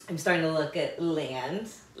I'm starting to look at land.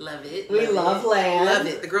 Love it. We love land. Love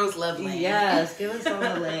it. The girls love land. Yes, give us all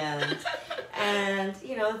the land. And,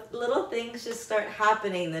 you know, little things just start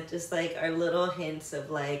happening that just like are little hints of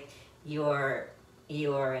like you're in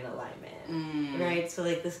alignment. Right? So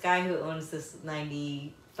like this guy who owns this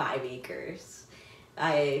 95 acres,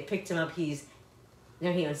 I picked him up. He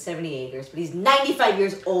owns 70 acres, but he's 95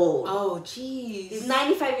 years old. Oh, jeez. He's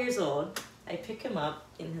 95 years old. I pick him up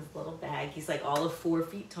in his little bag. He's like all of 4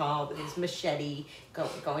 feet tall with his machete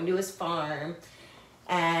going to his farm.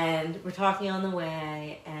 And we're talking on the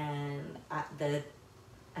way, and I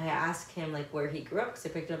asked him like where he grew up, because I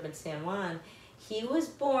picked him up in San Juan. He was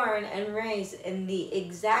born and raised in the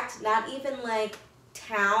exact, not even like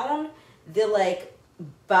town, the like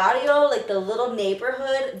barrio, like the little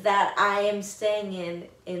neighborhood that I am staying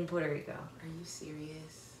in Puerto Rico. Are you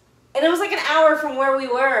serious? And it was like an hour from where we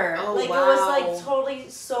were. Oh, like wow. It was like totally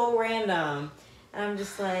so random. And I'm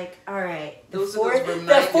just like, all right, the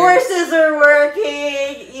forces are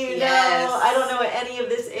working, you know. I don't know what any of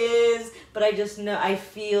this is, but I just know, I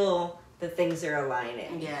feel that things are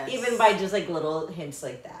aligning. Yes. Even by just like little hints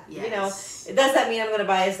like that. Yes. You know, does that mean I'm going to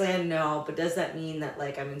buy his land? No. But does that mean that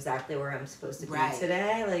like I'm exactly where I'm supposed to be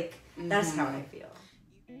today? Like, that's how I feel.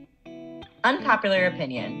 Unpopular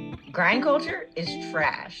opinion. Grind culture is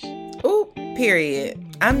trash. Ooh, period.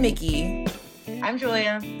 I'm Mickey. I'm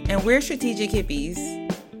Julia. And we're strategic hippies.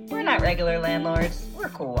 We're not regular landlords. We're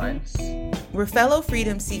cool ones. We're fellow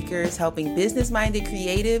freedom seekers helping business-minded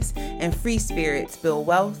creatives and free spirits build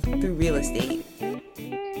wealth through real estate.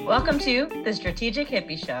 Welcome to the Strategic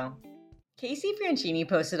Hippie Show. Casey Franchini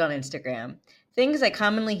posted on Instagram, things I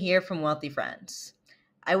commonly hear from wealthy friends.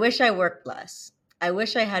 I wish I worked less. I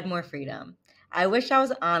wish I had more freedom. I wish I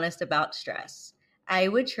was honest about stress. I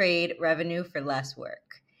would trade revenue for less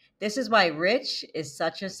work. This is why rich is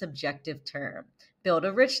such a subjective term. Build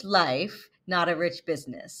a rich life, not a rich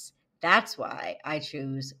business. That's why I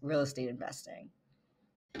choose real estate investing.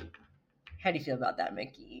 How do you feel about that,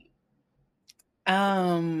 Mickey?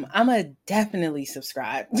 I'm a definitely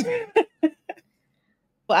subscribe.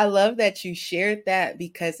 Well, I love that you shared that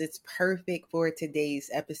because it's perfect for today's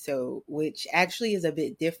episode, which actually is a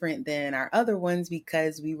bit different than our other ones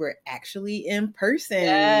because we were actually in person.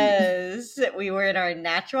 Yes, we were in our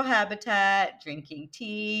natural habitat, drinking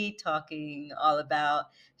tea, talking all about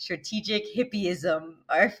strategic hippieism,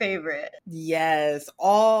 our favorite. Yes,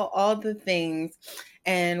 all the things.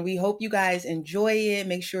 And we hope you guys enjoy it.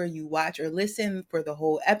 Make sure you watch or listen for the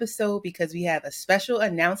whole episode because we have a special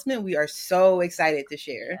announcement we are so excited to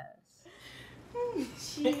share.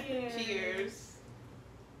 Yes. Cheers. Cheers.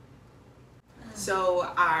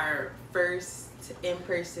 So our first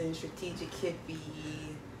in-person strategic hippie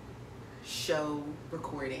show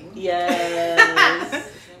recording. Yes.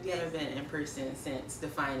 We haven't been in person since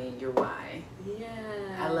defining your why. Yeah.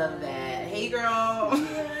 I love that. Hey, girl.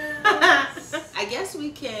 Yes. I guess we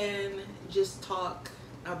can just talk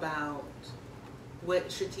about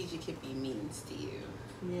what strategic hippie means to you.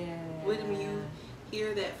 Yeah. When you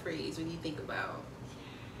hear that phrase, what do you think about?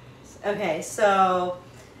 Okay, so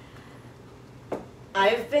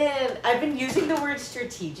I've been using the word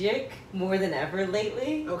strategic more than ever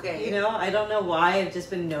lately. Okay. You know, I don't know why. I've just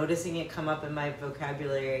been noticing it come up in my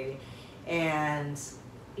vocabulary. And,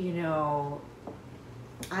 you know,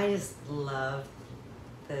 I just love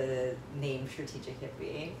the name strategic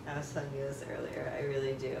hippie. I was telling you this earlier. I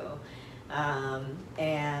really do.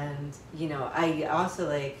 And, you know, I also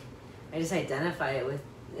I just identify it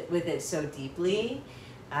with it so deeply.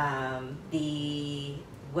 The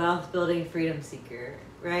wealth building freedom seeker,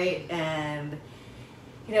 right? And,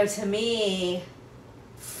 you know, to me,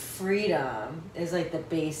 freedom is like the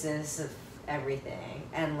basis of everything.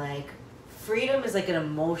 And like freedom is like an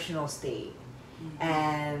emotional state. Mm-hmm.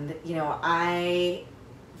 And, you know,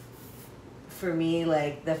 for me,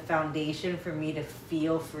 like the foundation for me to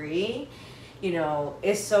feel free, you know,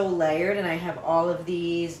 is so layered, and I have all of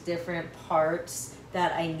these different parts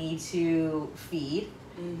that I need to feed.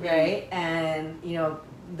 Mm-hmm. Right? And, you know,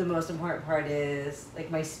 the most important part is like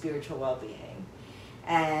my spiritual well-being.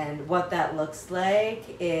 And what that looks like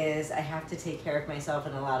is I have to take care of myself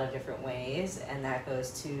in a lot of different ways. And that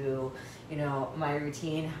goes to, you know, my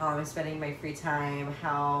routine, how I'm spending my free time,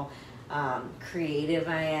 how creative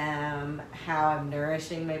I am, how I'm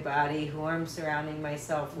nourishing my body, who I'm surrounding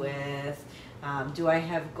myself with, do I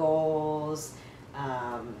have goals?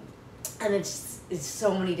 And it's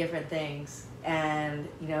so many different things. And,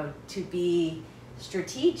 you know, to be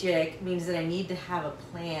strategic means that I need to have a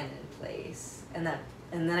plan in place, and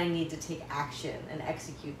then I need to take action and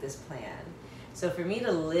execute this plan. So for me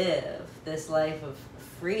to live this life of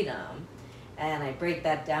freedom and I break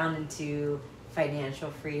that down into financial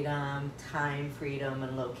freedom, time freedom,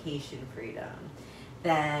 and location freedom,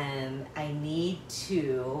 then I need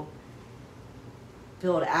to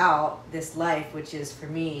build out this life, which is for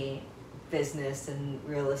me business and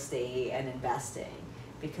real estate and investing,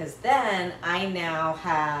 because then I now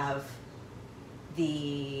have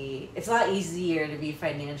it's a lot easier to be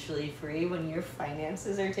financially free when your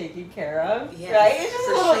finances are taken care of, yes, right? It's just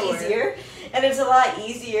a little sure. easier, and it's a lot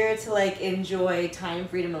easier to like enjoy time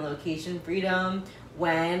freedom and location freedom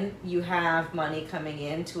when you have money coming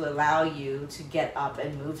in to allow you to get up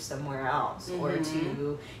and move somewhere else, or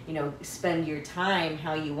to, you know, spend your time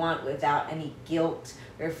how you want without any guilt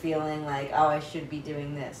or feeling like, oh, I should be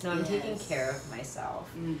doing this. No, I'm taking care of myself.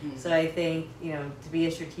 So I think, you know, to be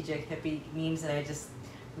a strategic hippie means that I just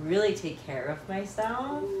really take care of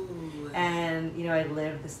myself. Ooh. And, you know, I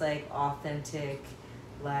live this like authentic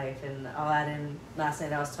life. And I'll add in, last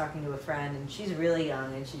night I was talking to a friend, and she's really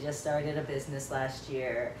young, and she just started a business last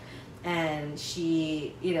year, and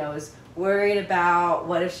she, you know, is worried about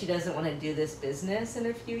what if she doesn't want to do this business in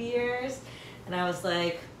a few years. And I was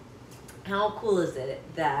like, how cool is it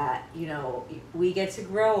that, you know, we get to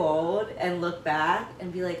grow old and look back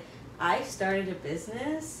and be like, I started a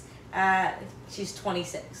business at, she's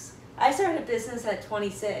 26. I started a business at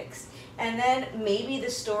 26. And then maybe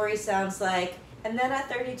the story sounds like, and then at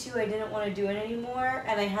 32, I didn't want to do it anymore,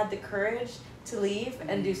 and I had the courage to leave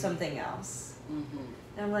and do something else.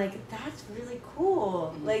 And I'm like, that's really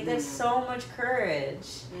cool. Like, that's so much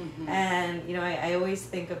courage. And, you know, I always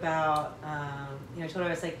think about, you know, I told her, I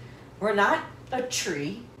was like, we're not a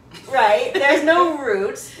tree, right? There's no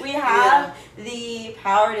roots. We have the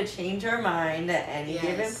power to change our mind at any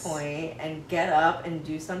given point and get up and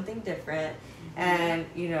do something different. And,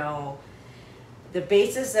 you know, the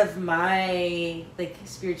basis of my like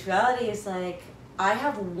spirituality is like, I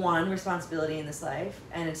have one responsibility in this life,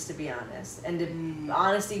 and it's to be honest. And to,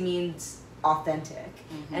 honesty means authentic,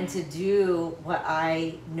 and to do what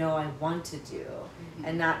I know I want to do,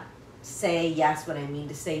 and not say yes when I mean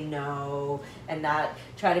to say no, and not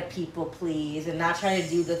try to people please, and not try to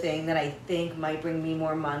do the thing that I think might bring me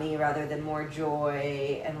more money rather than more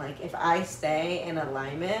joy. And like, if I stay in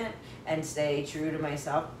alignment and stay true to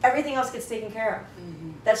myself, everything else gets taken care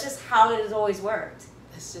of. That's just how it has always worked.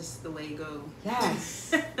 That's just the way it goes.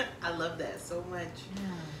 Yes. I love that so much.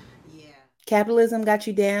 Yeah. Capitalism got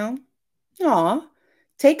you down? Aw.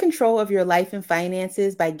 Take control of your life and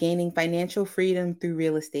finances by gaining financial freedom through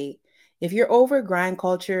real estate. If you're over grind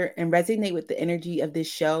culture and resonate with the energy of this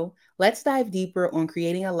show, let's dive deeper on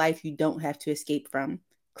creating a life you don't have to escape from.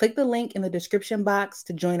 Click the link in the description box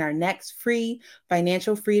to join our next free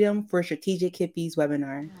Financial Freedom for Strategic Hippies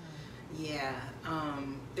webinar. Yeah,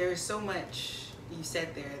 there's so much you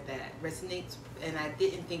said there that resonates, and I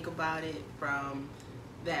didn't think about it from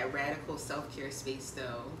that radical self-care space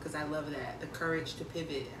though, because I love that, the courage to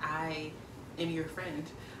pivot. I am your friend.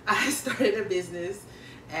 I started a business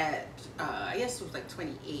at I guess it was like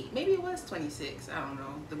 28, maybe it was 26, I don't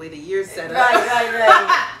know, the way the years set up.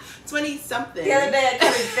 Right. 20 something. The other day I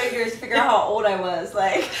counted fingers to figure out how old I was,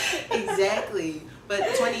 like. Exactly,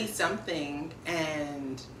 but 20 something,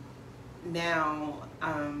 and now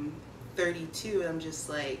I'm 32, and I'm just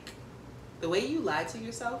like, the way you lied to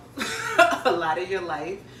yourself a lot of your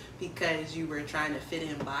life because you were trying to fit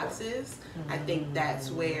in boxes, I think that's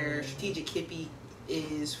where strategic hippie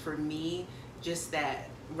is for me, just that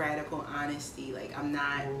radical honesty. Like, I'm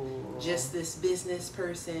not just this business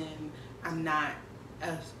person, I'm not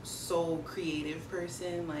a sole creative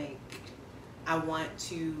person. Like, I want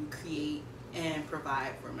to create and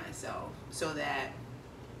provide for myself so that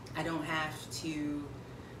I don't have to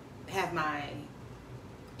have my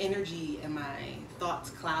energy and my thoughts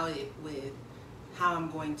clouded with how I'm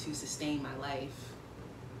going to sustain my life.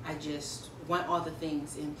 I just want all the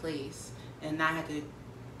things in place and not have to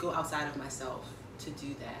go outside of myself to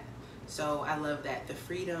do that. So I love that, the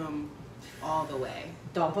freedom all the way.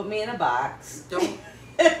 Don't put me in a box. Don't.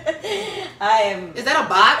 I am. Is that a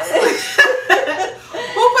box?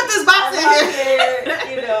 Who put this box in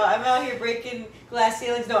here? You know, I'm out here breaking glass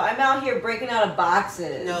ceilings. No, I'm out here breaking out of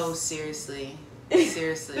boxes. No, seriously.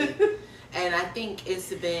 Seriously. And I think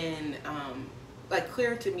it's been like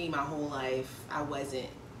clear to me my whole life I wasn't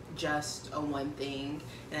just a one thing,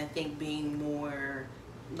 and I think being more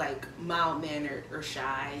like mild-mannered or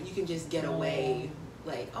shy, you can just get away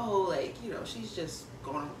like, oh, like, you know, she's just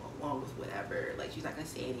going along with whatever, like she's not gonna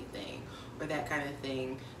say anything or that kind of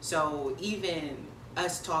thing. So even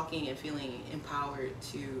us talking and feeling empowered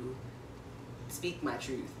to speak my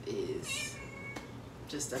truth is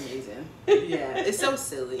just amazing. Yeah, it's so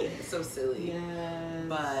silly. It's so silly. Yes.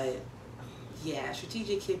 But Yeah,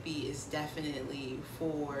 strategic hippie is definitely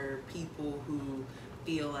for people who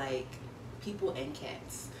feel like people and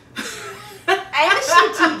cats. I'm a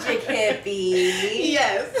strategic hippie.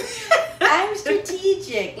 Yes. I'm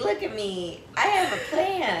strategic. Look at me. I have a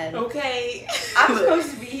plan. Okay. I'm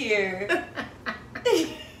supposed to be here.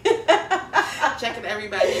 Checking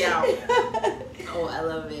everybody out. Oh, I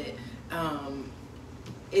love it.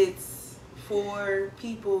 It's for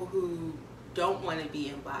people who don't want to be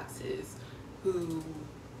in boxes, who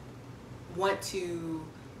want to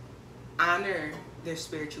honor their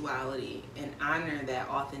spirituality and honor that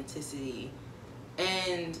authenticity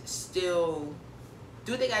and still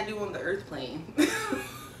do what they gotta do on the earth plane.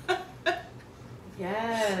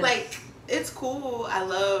 Yes. Like, it's cool. I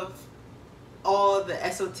love all the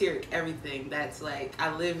esoteric everything. That's like,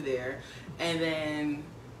 I live there. And then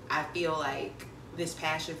I feel like this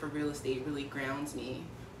passion for real estate really grounds me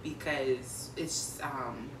because it's,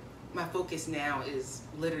 my focus now is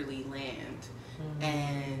literally land.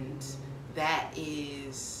 And that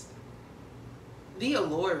is, the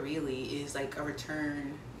allure really is like a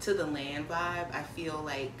return to the land vibe. I feel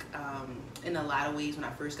like in a lot of ways when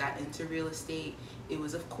I first got into real estate, it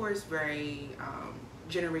was of course very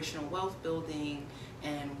generational wealth building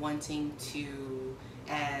and wanting to,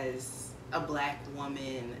 as a Black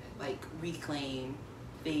woman, like reclaim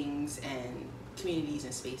things and communities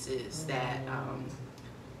and spaces that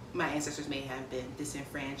my ancestors may have been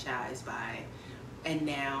disenfranchised by. And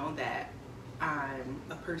now that I'm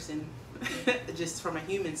a person just from a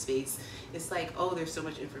human space, it's like, oh, there's so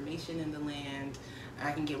much information in the land.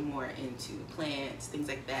 I can get more into plants, things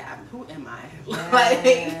like that. Who am I?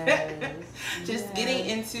 Yes. Like, just getting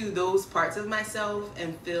into those parts of myself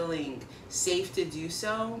and feeling safe to do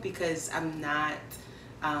so because I'm not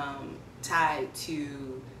tied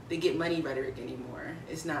to the get money rhetoric anymore.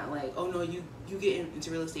 It's not like, oh no, you get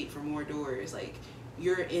into real estate for more doors. Like,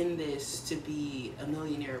 you're in this to be a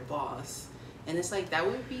millionaire boss. And it's like, that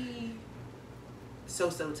would be so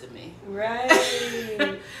to me. Right.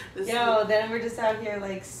 Then we're just out here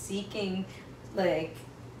like seeking like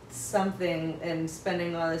something and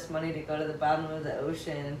spending all this money to go to the bottom of the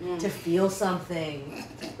ocean to feel something.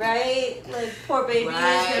 Right? Like, poor babies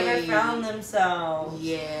never found themselves.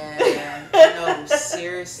 Yeah. No,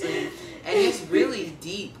 seriously. And it's really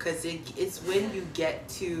deep because it's when you get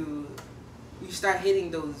to, you start hitting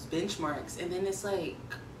those benchmarks and then it's like,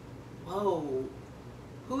 whoa,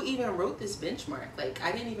 who even wrote this benchmark? Like,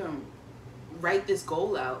 I didn't even write this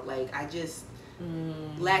goal out. Like, I just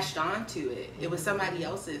latched onto it. It was somebody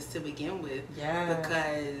else's to begin with. Yeah.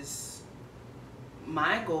 Because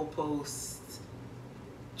my goalposts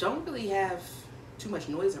don't really have too much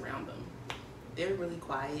noise around them. They're really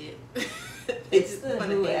quiet. It's the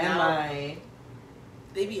who am I?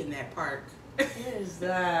 They be in that park. What is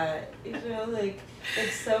that? You know, like,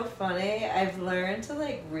 it's so funny. I've learned to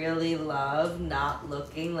like really love not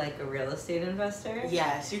looking like a real estate investor.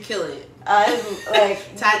 Yes, you kill it. I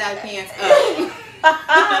like tie-dye pants up.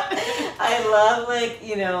 I love like,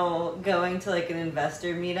 you know, going to like an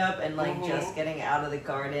investor meetup and like just getting out of the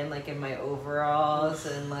garden like in my overalls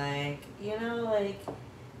and like, you know, like,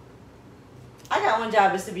 I got one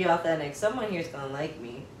job, is to be authentic. Someone here's gonna like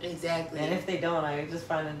me. Exactly. And if they don't, I just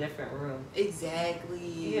find a different room. Exactly.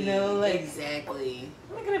 You know, like, exactly.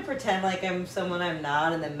 I'm not gonna pretend like I'm someone I'm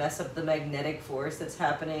not and then mess up the magnetic force that's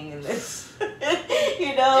happening in this.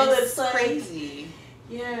 You know, it's that's like crazy.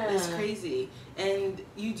 Yeah. It's crazy. And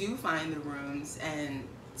you do find the rooms, and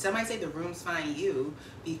some might say the rooms find you,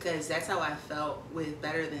 because that's how I felt with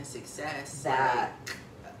Better Than Success. That. Like,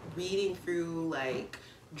 reading through like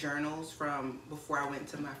journals from before I went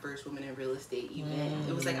to my first Women in Real Estate event.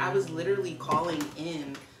 It was like I was literally calling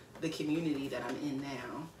in the community that I'm in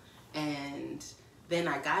now. And then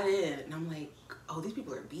I got in and I'm like, oh, these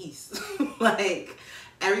people are beasts. Like,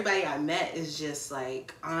 everybody I met is just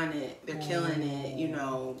like on it. They're killing it. You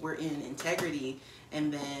know, we're in integrity.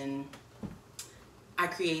 And then I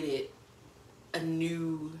created a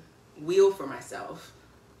new wheel for myself.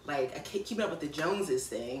 Like, I kept keeping up with the Joneses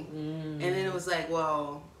thing. And then it was like,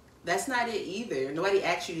 well, that's not it either. Nobody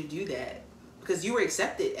asked you to do that. Because you were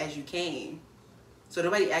accepted as you came. So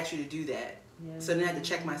nobody asked you to do that. Yes. So then I had to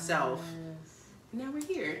check myself. Now we're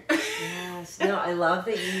here. Yes. No, I love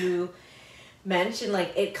that you mentioned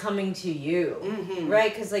like it coming to you.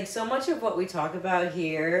 Right? Because like so much of what we talk about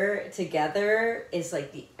here together is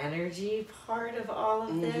like the energy part of all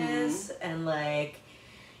of this. And like,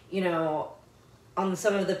 you know, on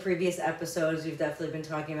some of the previous episodes, we've definitely been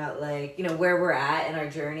talking about like, you know, where we're at in our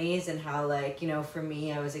journeys and how like, you know, for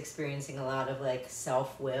me, I was experiencing a lot of like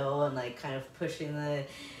self-will and like kind of pushing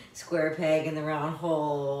square peg in the round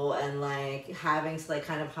hole, and like having to like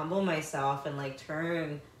kind of humble myself and like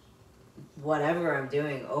turn whatever I'm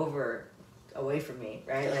doing away from me,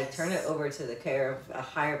 right? Yes. Like turn it over to the care of a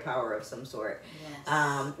higher power of some sort.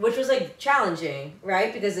 Yes. Which was like challenging,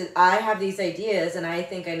 right? Because I have these ideas and I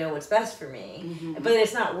think I know what's best for me, Mm-hmm. but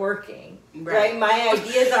it's not working, Right. right? My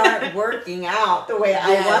ideas aren't working out the way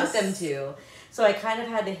I want Yes. them to. So I kind of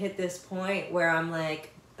had to hit this point where I'm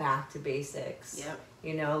like, back to basics. Yep.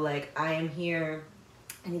 You know, like I am here,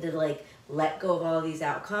 I need to like let go of all of these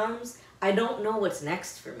outcomes. I don't know what's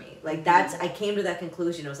next for me. Like I came to that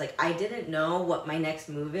conclusion. It was like, I didn't know what my next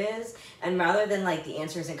move is. And rather than like the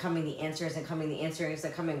answer isn't coming,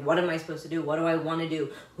 what am I supposed to do? What do I want to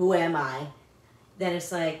do? Who am I? Then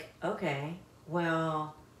it's like, okay,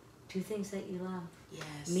 well, do things that you love.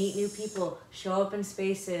 Yes. Meet new people, show up in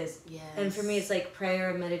spaces. Yes. And for me, it's like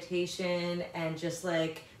prayer, meditation, and just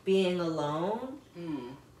like being alone.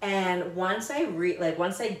 Mm. And once I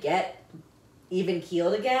get even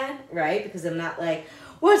keeled again, right? Because I'm not like,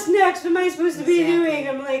 what's next? What am I supposed to be doing?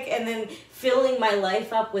 I'm like, and then filling my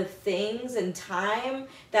life up with things and time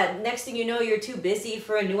that next thing you know, you're too busy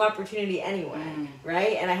for a new opportunity anyway,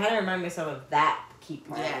 right? And I had to remind myself of that key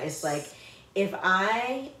part. Yes. It's like, if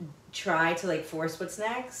I try to like force what's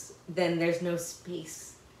next, then there's no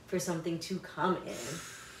space for something to come in.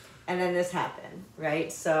 And then this happened, right?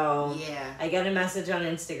 So Yeah. I get a message on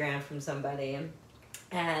Instagram from somebody,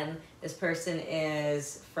 and this person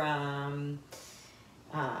is from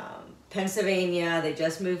Pennsylvania. They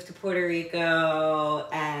just moved to Puerto Rico,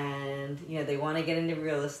 and you know they want to get into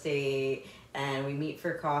real estate. And we meet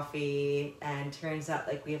for coffee, and turns out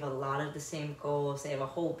like we have a lot of the same goals. They have a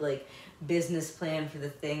whole like business plan for the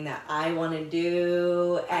thing that I want to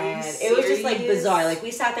do, and it was just like bizarre. Like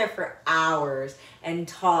we sat there for hours and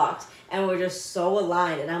talked, and we're just so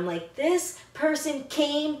aligned. And I'm like, this person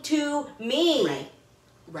came to me.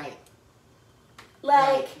 Right.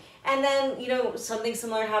 Like, and then, you know, something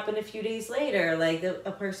similar happened a few days later. Like,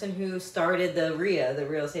 a person who started the RIA, the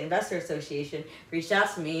Real Estate Investor Association, reached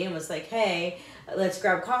out to me and was like, hey, let's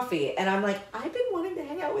grab coffee. And I'm like, I've been wanting to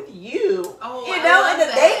hang out with you. Oh, you know, and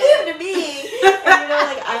then they came to me. And, you know,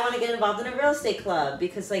 like, I want to get involved in a real estate club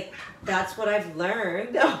because, like, that's what I've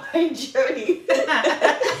learned on my journey.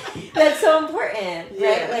 That's so important,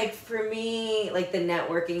 right? Like, for me, like, the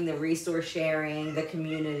networking, the resource sharing, the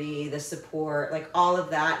community, the support, like, all of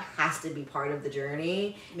that has to be part of the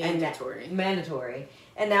journey. Mandatory. Mandatory.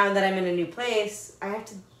 And now that I'm in a new place, I have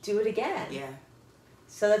to do it again. Yeah.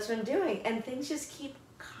 So that's what I'm doing. And things just keep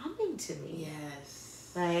coming to me.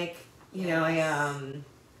 Yes. Like, you know,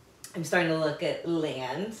 I'm starting to look at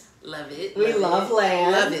land. Love it. We love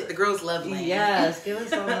land. Love it. The girls love land. Yes, give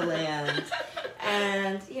us all the land.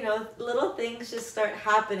 And, you know, little things just start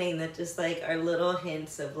happening that just, like, are little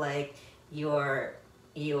hints of, like, you're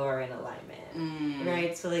in alignment,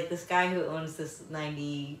 right? So, like, this guy who owns this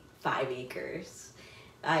 95 acres,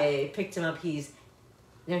 I picked him up. He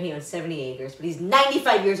owns 70 acres, but he's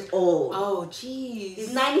 95 years old. Oh, jeez.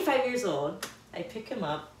 He's 95 years old. I pick him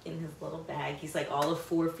up in his little bag. He's like all of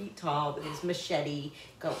 4 feet tall with his machete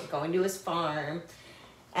going to his farm.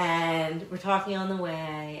 And we're talking on the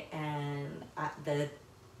way, and I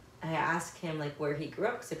asked him like where he grew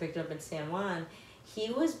up because I picked him up in San Juan. He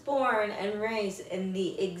was born and raised in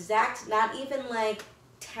the exact, not even like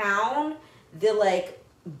town, the like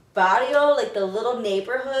barrio, like the little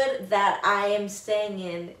neighborhood that I am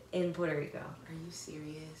staying in Puerto Rico. Are you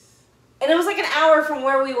serious? And it was like an hour from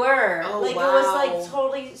where we were. Oh, like wow. It was like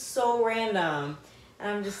totally so random. And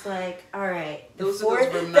I'm just like, all right, the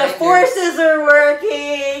reminders. forces are working,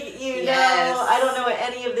 you Yes. know. I don't know what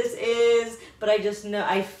any of this is, but I just know,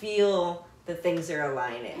 I feel that things are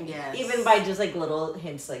aligning. Yes. Even by just like little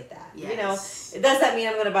hints like that. Yes. You know, does that mean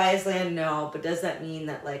I'm going to buy his land? No. But does that mean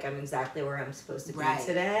that like I'm exactly where I'm supposed to be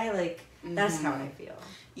today? Like, that's how I feel.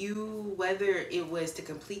 Whether it was to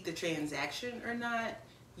complete the transaction or not,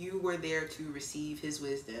 you were there to receive his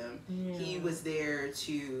wisdom. Yeah. He was there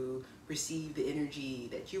to receive the energy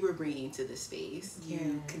that you were bringing to the space. Yeah.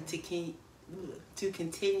 To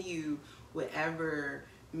continue whatever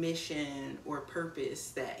mission or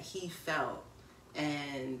purpose that he felt.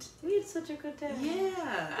 And we had such a good day.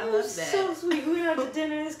 Yeah, I love that. So sweet. We went out to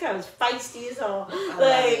dinner. This guy was feisty as all.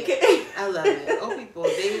 I love it. Oh, people,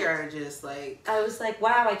 they are just like. I was like,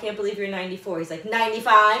 wow, I can't believe you're 94. He's like,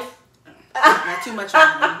 95. Not too much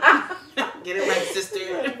on me. Get it right,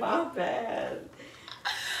 sister. My bad.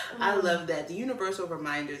 I love that. The universal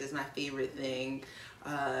reminders is my favorite thing.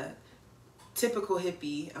 Typical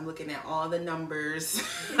hippie. I'm looking at all the numbers.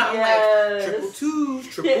 I'm like, triple twos,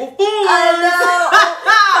 triple fours. I know.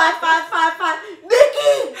 5, 5, 5, 5.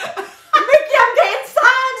 Mickey!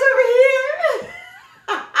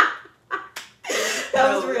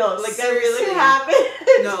 real. Like, that really Seriously.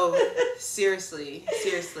 happened. No,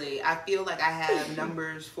 seriously. I feel like I have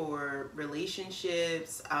numbers for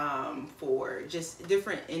relationships, for just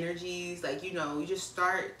different energies. Like, you know, you just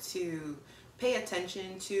start to pay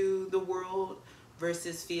attention to the world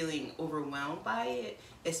versus feeling overwhelmed by it,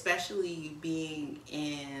 especially being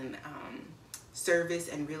in service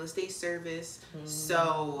and real estate service.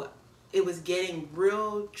 So it was getting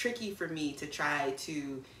real tricky for me to try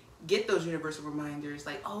to get those universal reminders,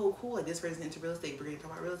 like, oh, cool, like, this person's into real estate, we're going to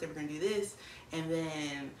talk about real estate, we're going to do this. And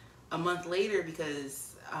then a month later,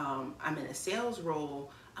 because I'm in a sales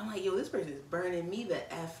role, I'm like, yo, this person is burning me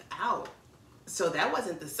the F out. So that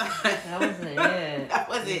wasn't the sign. That wasn't it. That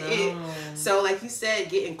wasn't it. So like you said,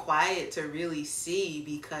 getting quiet to really see,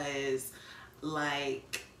 because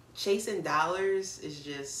like chasing dollars is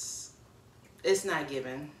just, it's not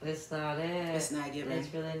given. It's not it. It's not given.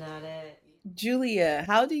 It's really not it. Julia,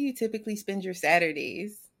 how do you typically spend your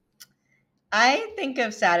Saturdays? I think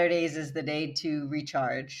of Saturdays as the day to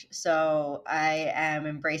recharge. So I am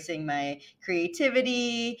embracing my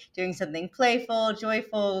creativity, doing something playful,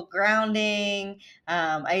 joyful, grounding.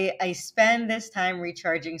 I spend this time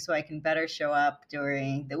recharging so I can better show up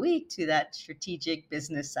during the week to that strategic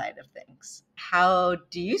business side of things. How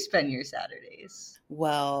do you spend your Saturdays?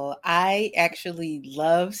 Well, I actually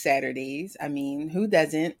love Saturdays. I mean, who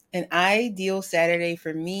doesn't? An ideal Saturday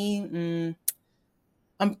for me,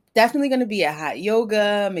 I'm definitely going to be at hot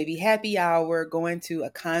yoga, maybe happy hour, going to a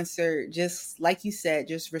concert, just like you said,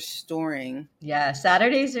 just restoring. Yeah,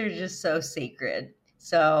 Saturdays are just so sacred.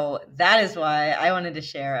 So that is why I wanted to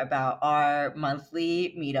share about our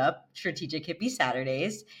monthly meetup, Strategic Hippie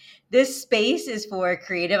Saturdays. This space is for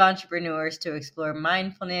creative entrepreneurs to explore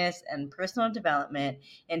mindfulness and personal development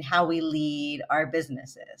in how we lead our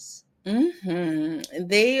businesses.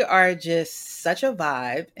 They are just such a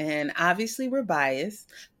vibe, and obviously we're biased.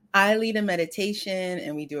 I lead a meditation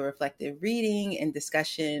and we do a reflective reading and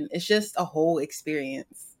discussion. It's just a whole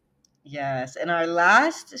experience. Yes. In our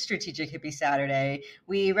last Strategic Hippie Saturday,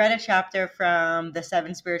 we read a chapter from The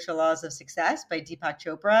 7 Spiritual Laws of Success by Deepak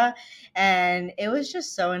Chopra. And it was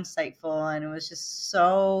just so insightful, and it was just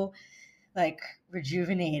so like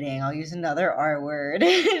rejuvenating. I'll use another R word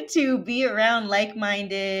to be around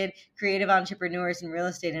like-minded creative entrepreneurs and real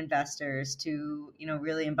estate investors to,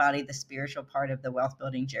 really embody the spiritual part of the wealth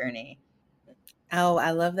building journey. Oh,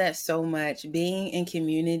 I love that so much. Being in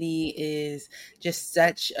community is just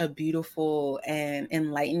such a beautiful and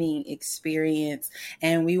enlightening experience.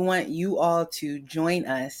 And we want you all to join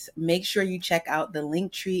us. Make sure you check out the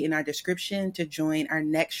link tree in our description to join our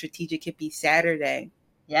next Strategic Hippie Saturday.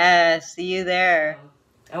 Yes, see you there.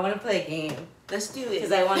 I want to play a game. Let's do it.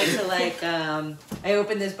 Because I wanted to I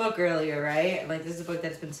opened this book earlier, right? Like, this is a book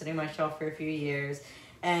that's been sitting on my shelf for a few years.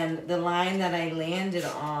 And the line that I landed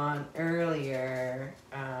on earlier,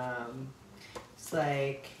 it's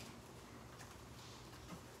like,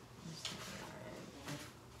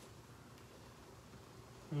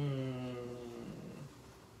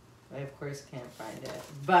 I of course can't find it.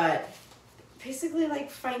 But basically,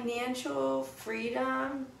 like, financial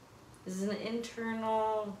freedom is an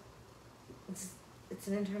internal, it's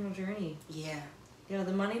an internal journey. Yeah.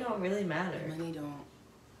 The money don't really matter. The money don't.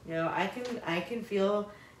 I can feel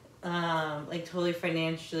like totally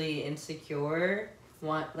financially insecure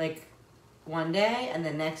one day, and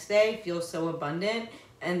the next day feel so abundant.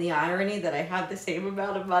 And the irony that I have the same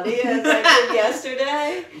amount of money as I did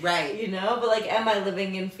yesterday. Right. But like, am I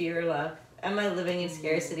living in fear or luck? Am I living in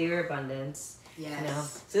scarcity or abundance?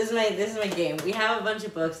 Yes. So this is my game. We have a bunch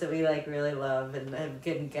of books that we like really love and have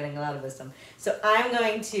been getting a lot of wisdom. So I'm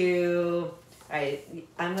going to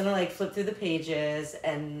like flip through the pages,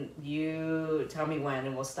 and you tell me when,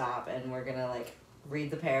 and we'll stop, and we're gonna like read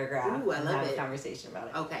the paragraph. Ooh, I and love have it. a conversation about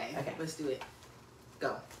it. Okay. Let's do it.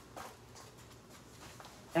 Go.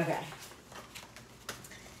 Okay.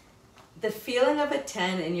 The feeling of a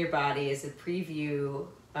 10 in your body is a preview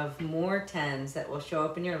of more 10s that will show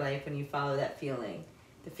up in your life when you follow that feeling.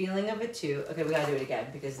 The feeling of a 2. Okay, we gotta do it again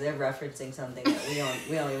because they're referencing something that we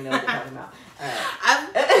don't even know what they're talking about. All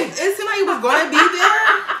right. Is somebody was going to be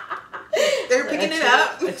there? They're picking it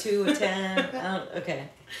up. A 2, a 10. Okay.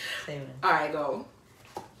 Same. All right, go.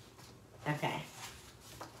 Okay.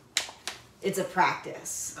 It's a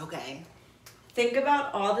practice. Okay. Think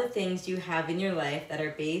about all the things you have in your life that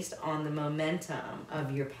are based on the momentum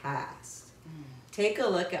of your past. Take a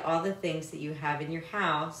look at all the things that you have in your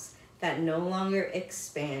house that no longer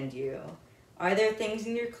expand you. Are there things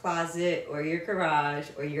in your closet or your garage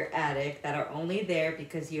or your attic that are only there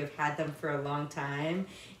because you have had them for a long time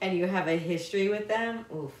and you have a history with them?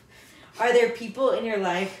 Oof. Are there people in your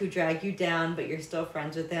life who drag you down, but you're still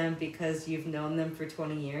friends with them because you've known them for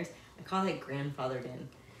 20 years? I call it grandfathered in.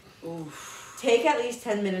 Oof. Take at least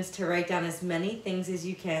 10 minutes to write down as many things as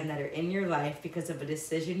you can that are in your life because of a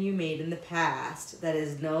decision you made in the past that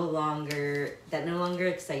no longer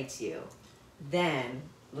excites you. Then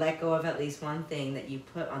let go of at least one thing that you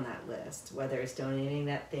put on that list, whether it's donating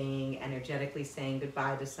that thing, energetically saying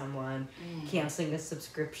goodbye to someone, canceling a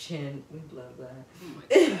subscription. We love that. Oh my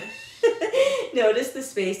gosh. Notice the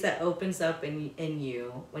space that opens up in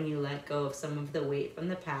you when you let go of some of the weight from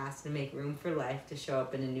the past and make room for life to show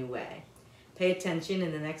up in a new way. Pay attention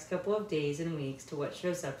in the next couple of days and weeks to what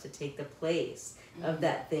shows up to take the place of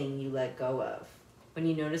that thing you let go of. When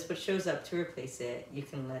you notice what shows up to replace it, you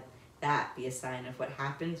can let that be a sign of what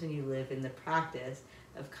happens when you live in the practice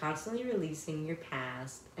of constantly releasing your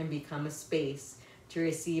past and become a space to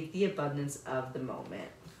receive the abundance of the moment.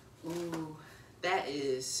 Ooh, that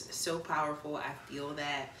is so powerful. I feel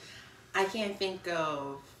that. I can't think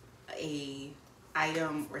of a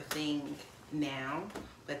item or thing now,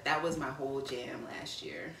 but that was my whole jam last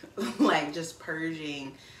year. Like just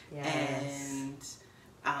purging. Yes. And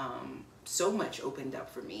so much opened up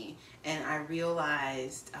for me, and I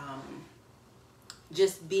realized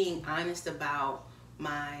just being honest about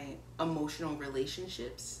my emotional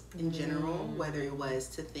relationships in general, whether it was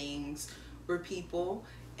to things or people.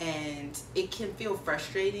 And it can feel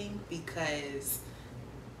frustrating because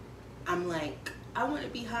I'm like, I want to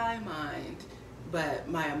be high mind, but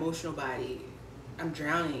my emotional body, I'm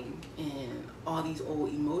drowning in all these old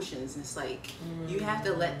emotions. And it's like, you have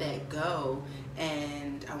to let that go.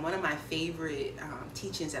 And one of my favorite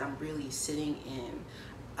teachings that I'm really sitting in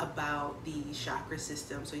about the chakra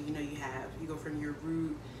system. So, you go from your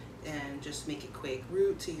root, and just make it quick,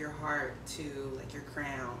 root to your heart to like your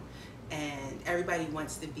crown. And everybody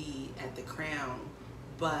wants to be at the crown,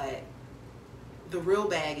 but the real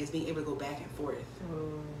bag is being able to go back and forth.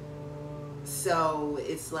 So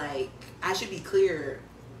it's like, I should be clear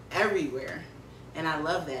everywhere. And I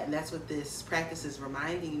love that. And that's what this practice is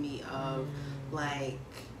reminding me of. Like,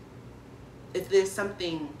 if there's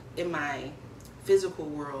something in my physical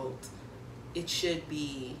world, it should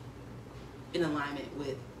be in alignment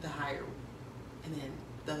with the higher, and then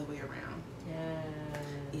the other way around.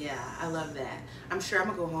 Yeah, I love that. I'm sure I'm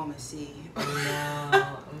gonna go home and see.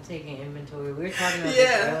 I'm taking inventory. We were talking about this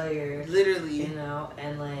earlier. Literally.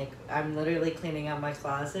 And like, I'm literally cleaning out my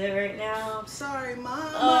closet right now. Sorry, Mom.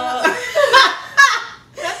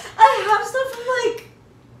 I have stuff from like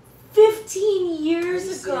 15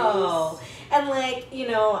 years ago. And like,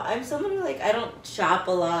 I'm someone who like, I don't shop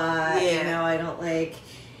a lot. I don't like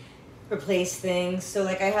replace things. So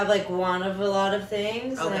like, I have like one of a lot of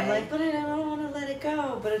things. And I'm like, but I don't want to let it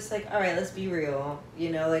go. But it's like, all right, let's be real.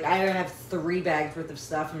 Like, I have 3 bags worth of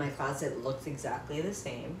stuff in my closet. It looks exactly the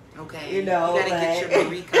same. Okay. You gotta like, get your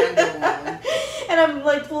Marie Kondo one. And I'm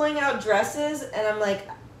like pulling out dresses, and I'm like,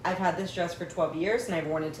 I've had this dress for 12 years, and I've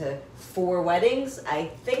worn it to 4 weddings.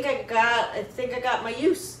 I think I got my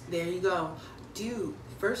use. There you go. Dude,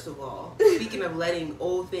 first of all, speaking of letting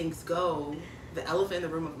old things go, the elephant in the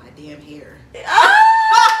room of my damn hair.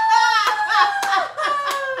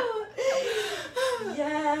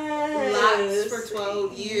 Yes. Locks for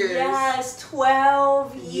 12 years. Yes,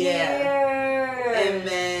 12 years. And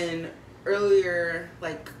then earlier,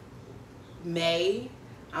 like May,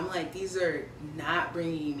 I'm like, these are not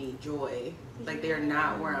bringing me joy. Like, they're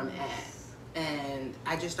not where I'm at. And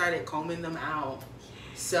I just started combing them out.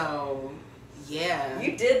 So, yeah.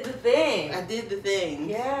 You did the thing. I did the thing.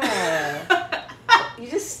 Yeah. You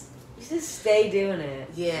just stay doing it.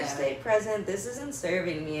 Yeah. Just stay present. This isn't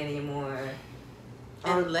serving me anymore.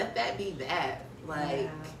 And let that be that. Like,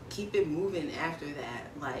 keep it moving after that.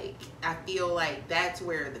 Like, I feel like that's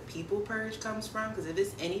where the people purge comes from. Because if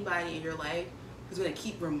it's anybody in your life who's going to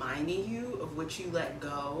keep reminding you of what you let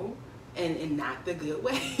go, and in not the good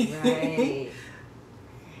way. Right.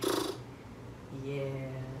 Yeah.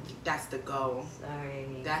 That's the go. Sorry.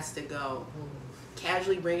 That's the go.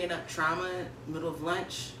 Casually bringing up trauma in the middle of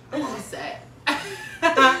lunch, I'm all set.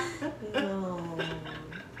 No.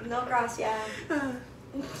 No, gracias.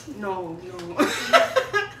 No.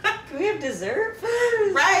 Can we have dessert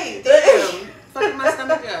first? Right. Damn. Fucking my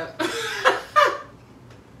stomach up.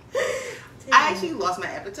 I actually lost my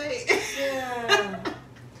appetite. Yeah.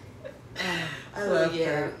 I love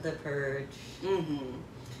the purge.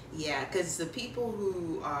 Yeah, because the people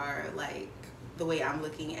who are like, the way I'm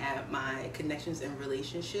looking at my connections and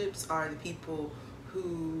relationships are the people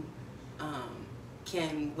who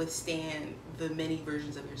can withstand the many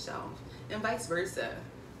versions of yourself, and vice versa.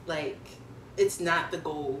 Like, it's not the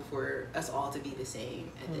goal for us all to be the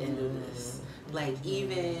same at the end of this. Like,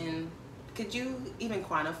 even, could you even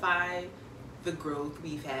quantify the growth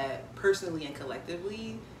we've had personally and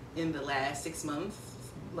collectively in the last 6 months?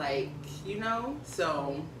 Like, you know,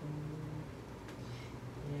 so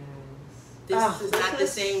this is not the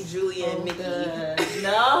same Julia and Mickey.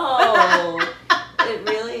 No, it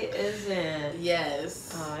really isn't.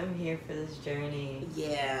 Yes. Oh, I'm here for this journey.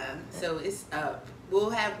 Yeah. So it's up. We'll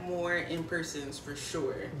have more in-persons for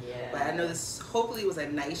sure. Yeah. But I know this hopefully was a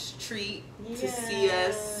nice treat to see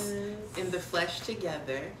us in the flesh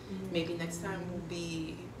together. Maybe next time we'll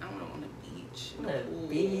be, I don't know, on the beach. On the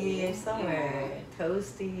beach somewhere.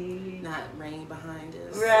 Toasty. Not rain behind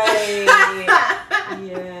us. Right.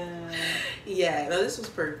 Yeah. Yeah, no, this was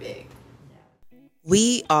perfect.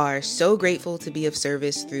 We are so grateful to be of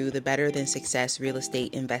service through the Better Than Success real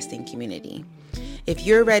estate investing community. If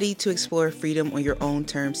you're ready to explore freedom on your own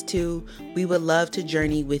terms too, we would love to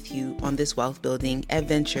journey with you on this wealth building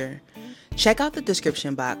adventure. Check out the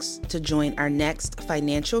description box to join our next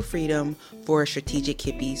Financial Freedom for Strategic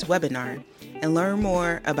Hippies webinar and learn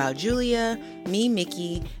more about Julia, me,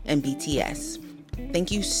 Mickey, and BTS.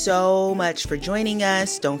 Thank you so much for joining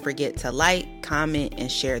us. Don't forget to like, comment,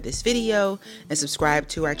 and share this video and subscribe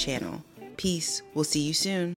to our channel. Peace. We'll see you soon.